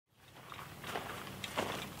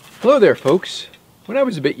Hello there, folks. When I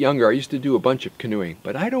was a bit younger, I used to do a bunch of canoeing,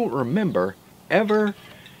 but I don't remember ever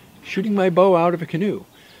shooting my bow out of a canoe.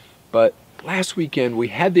 But last weekend, we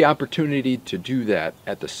had the opportunity to do that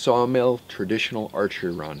at the Sawmill Traditional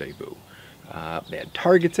Archery Rendezvous. They had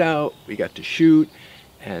targets out, we got to shoot,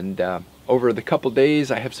 and over the couple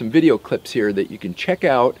days, I have some video clips here that you can check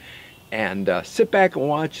out and sit back and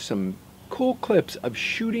watch some cool clips of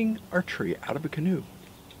shooting archery out of a canoe.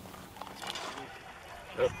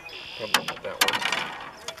 Oh, probably not that one.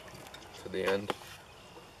 To the end.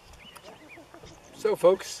 So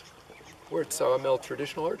folks, we're at Sawmill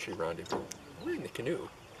Traditional Archery Rendezvous. We're in the canoe,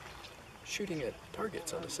 shooting at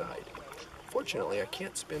targets on the side. Fortunately, I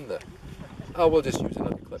can't spin the... Oh, we'll just use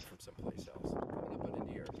another clip from someplace else. Coming up on a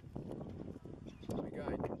deer. My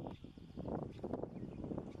guide.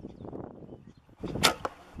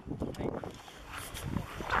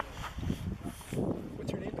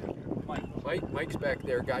 What's your name back there? Mike's back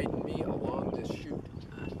there guiding me along this chute.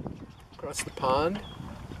 Across the pond.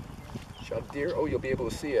 Shot a deer. Oh, you'll be able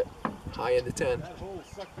to see it. High in the 10.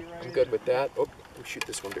 I'm good with that. Oh, we'll shoot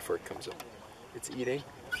this one before it comes up. It's eating.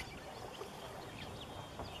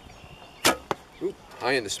 Ooh,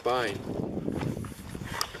 high in the spine.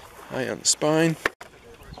 High on the spine.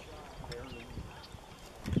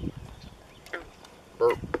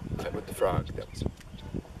 Burp. That with the frog. That was.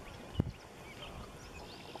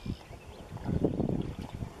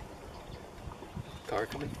 Car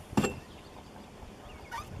coming.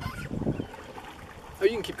 Oh,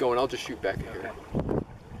 you can keep going. I'll just shoot back at here.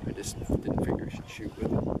 I just didn't figure I should shoot with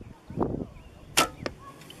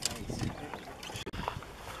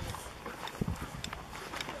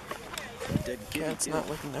it. Yeah, it's not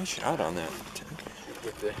looking nice shot on that.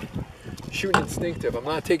 With the shooting instinctive, I'm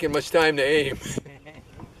not taking much time to aim.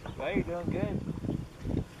 Well, you're doing good.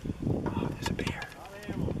 Oh, there's a bear.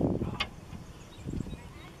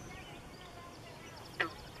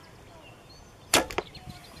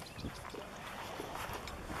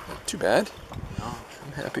 Not too bad. No.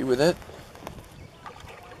 I'm happy with it.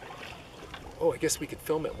 Oh, I guess we could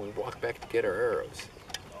film it when we walk back to get our arrows.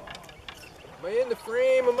 Am I in the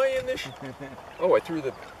frame? Am I in this? Oh, I threw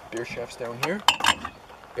the bear shafts down here.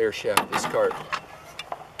 Bear shaft this cart.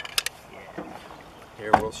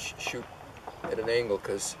 Here we'll shoot at an angle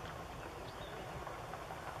because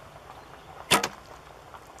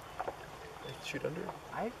shoot under.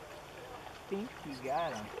 I think you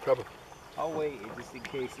got him. Probably. I'll wait just in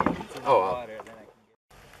case he gets in the Oh, water. Then I can...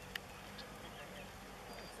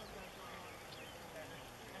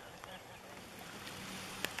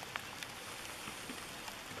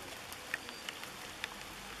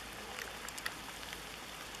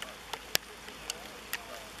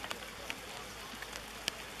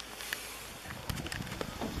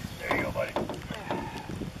 There you go, buddy.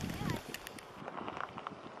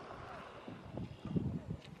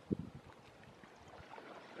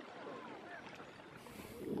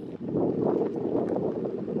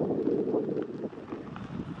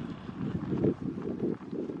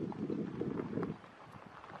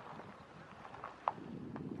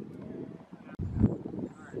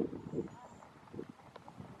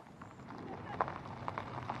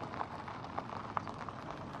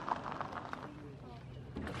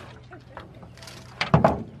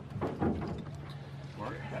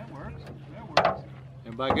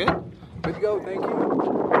 Everybody good? Good to go, thank you.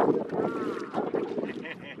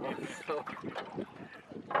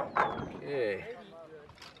 Okay.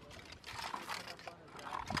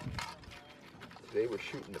 Today we're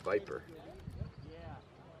shooting the Viper.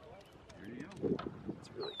 It's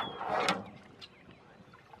really cool.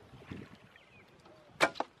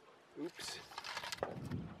 Oops.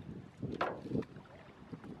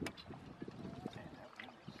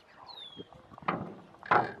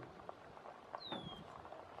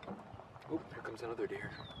 Oh, here comes another deer.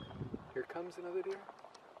 Here comes another deer.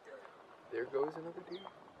 There goes another deer.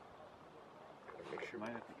 Gotta make sure.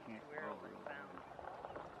 Might have to camp.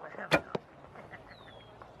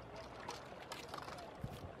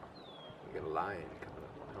 We got a lion coming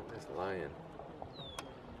up. Oh, there's a lion.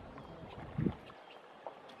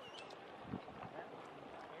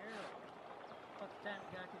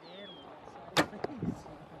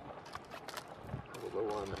 A little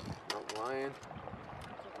low on the mountain lion.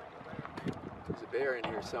 There's a bear in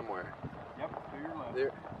here somewhere. Yep, to your left.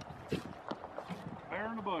 There. Bear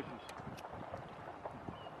in the bushes.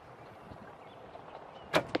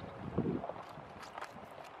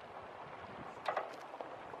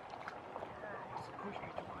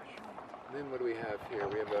 And then what do we have here?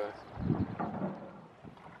 We have a...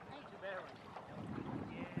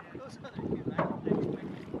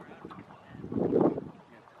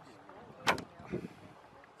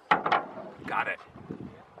 Got it.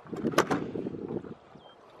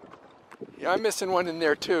 Yeah, I'm missing one in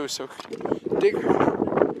there too, so dig.